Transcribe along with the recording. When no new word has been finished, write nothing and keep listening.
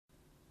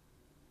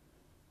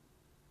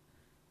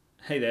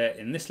Hey there,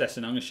 in this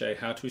lesson I'm going to show you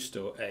how to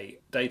restore a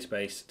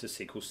database to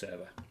SQL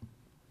Server.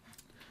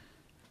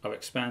 I've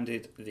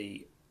expanded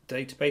the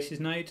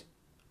databases node.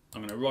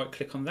 I'm going to right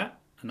click on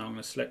that and I'm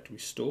going to select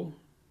restore.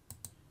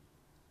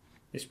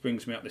 This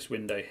brings me up this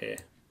window here.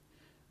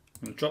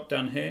 I'm going to drop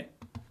down here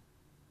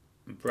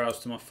and browse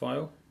to my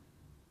file,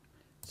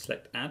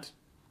 select add.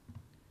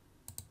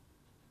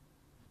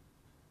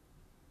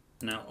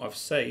 Now I've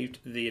saved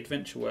the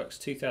AdventureWorks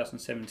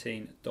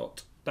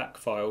 2017.back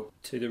file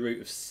to the root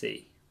of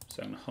C.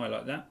 So I'm going to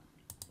highlight that,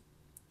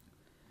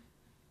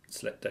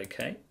 select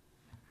OK.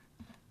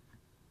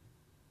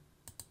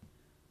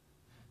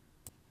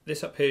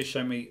 This up here is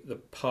showing me the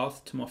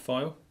path to my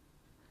file,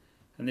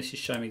 and this is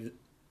showing me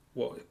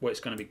what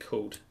it's going to be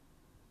called.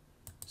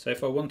 So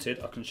if I wanted,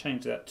 I can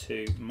change that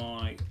to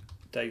my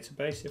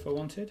database if I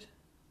wanted.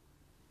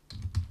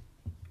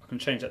 I can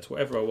change that to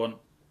whatever I want,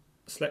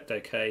 select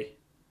OK,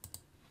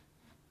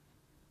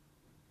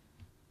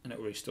 and it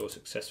will restore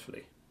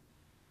successfully.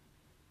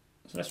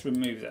 So let's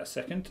remove that a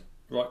second,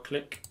 right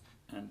click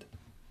and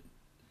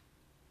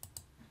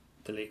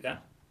delete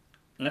that.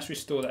 And let's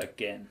restore that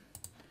again,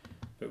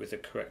 but with the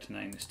correct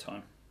name this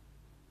time.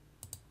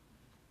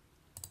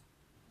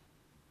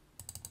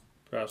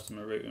 Browse to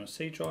my root on a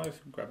C drive,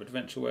 grab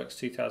AdventureWorks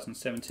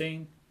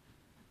 2017.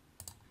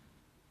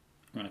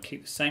 I'm going to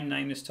keep the same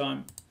name this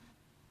time.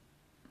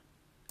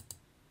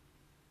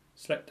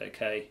 Select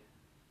OK.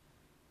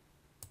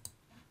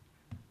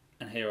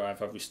 And here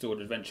I've restored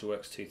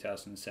AdventureWorks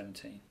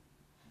 2017.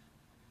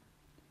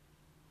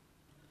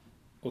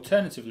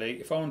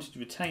 Alternatively, if I wanted to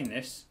retain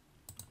this,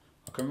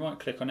 I can right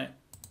click on it,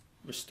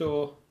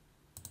 restore,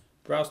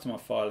 browse to my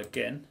file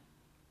again,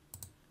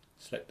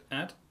 select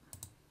add,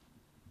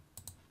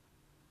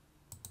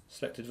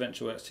 select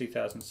AdventureWorks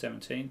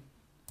 2017,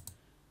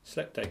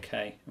 select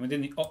OK, and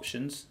within the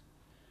options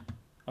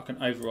I can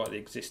overwrite the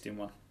existing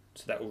one,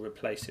 so that will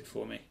replace it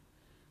for me.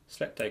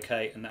 Select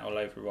OK and that will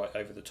overwrite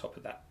over the top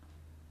of that.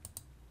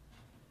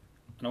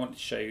 And I want to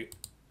show you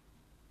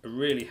a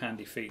really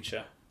handy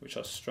feature which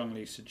I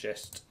strongly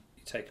suggest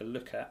you take a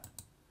look at.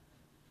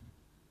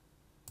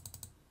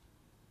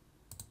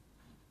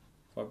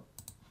 If I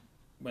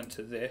went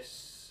to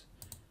this,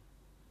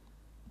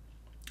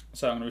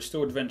 so I'm going to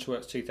restore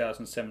AdventureWorks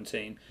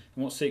 2017,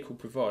 and what SQL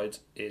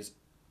provides is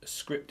a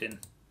scripting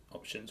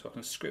option, so I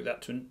can script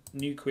that to a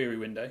new query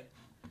window.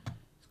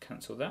 Let's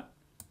cancel that.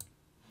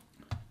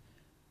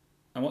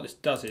 And what this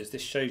does is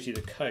this shows you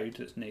the code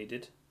that's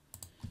needed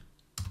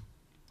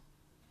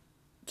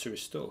to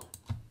restore.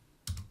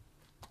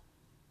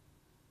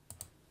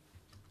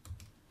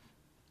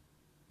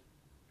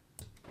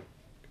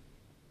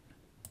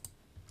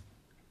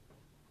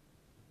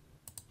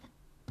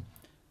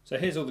 So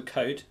here's all the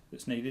code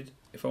that's needed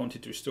if I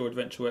wanted to restore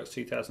AdventureWorks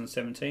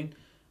 2017.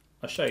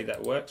 I'll show you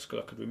that works because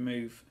I could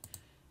remove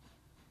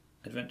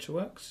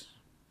AdventureWorks,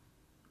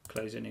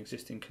 close any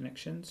existing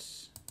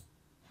connections.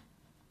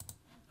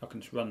 I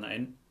can just run that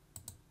in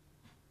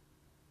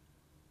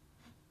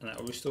and that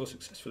will restore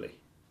successfully.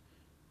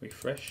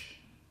 Refresh,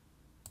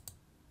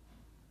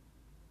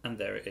 and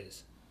there it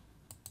is.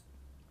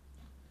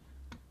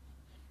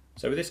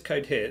 So with this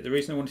code here, the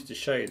reason I wanted to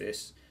show you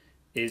this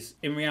is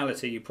in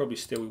reality you probably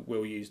still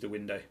will use the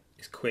window.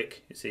 It's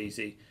quick, it's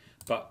easy,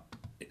 but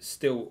it's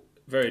still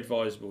very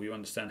advisable you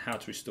understand how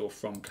to restore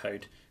from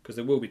code, because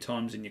there will be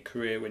times in your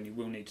career when you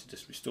will need to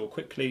just restore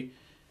quickly,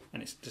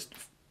 and it's just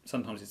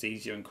sometimes it's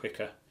easier and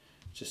quicker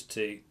just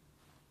to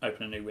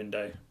open a new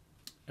window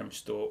and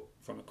restore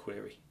from a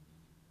query.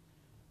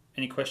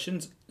 Any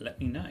questions? Let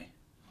me know.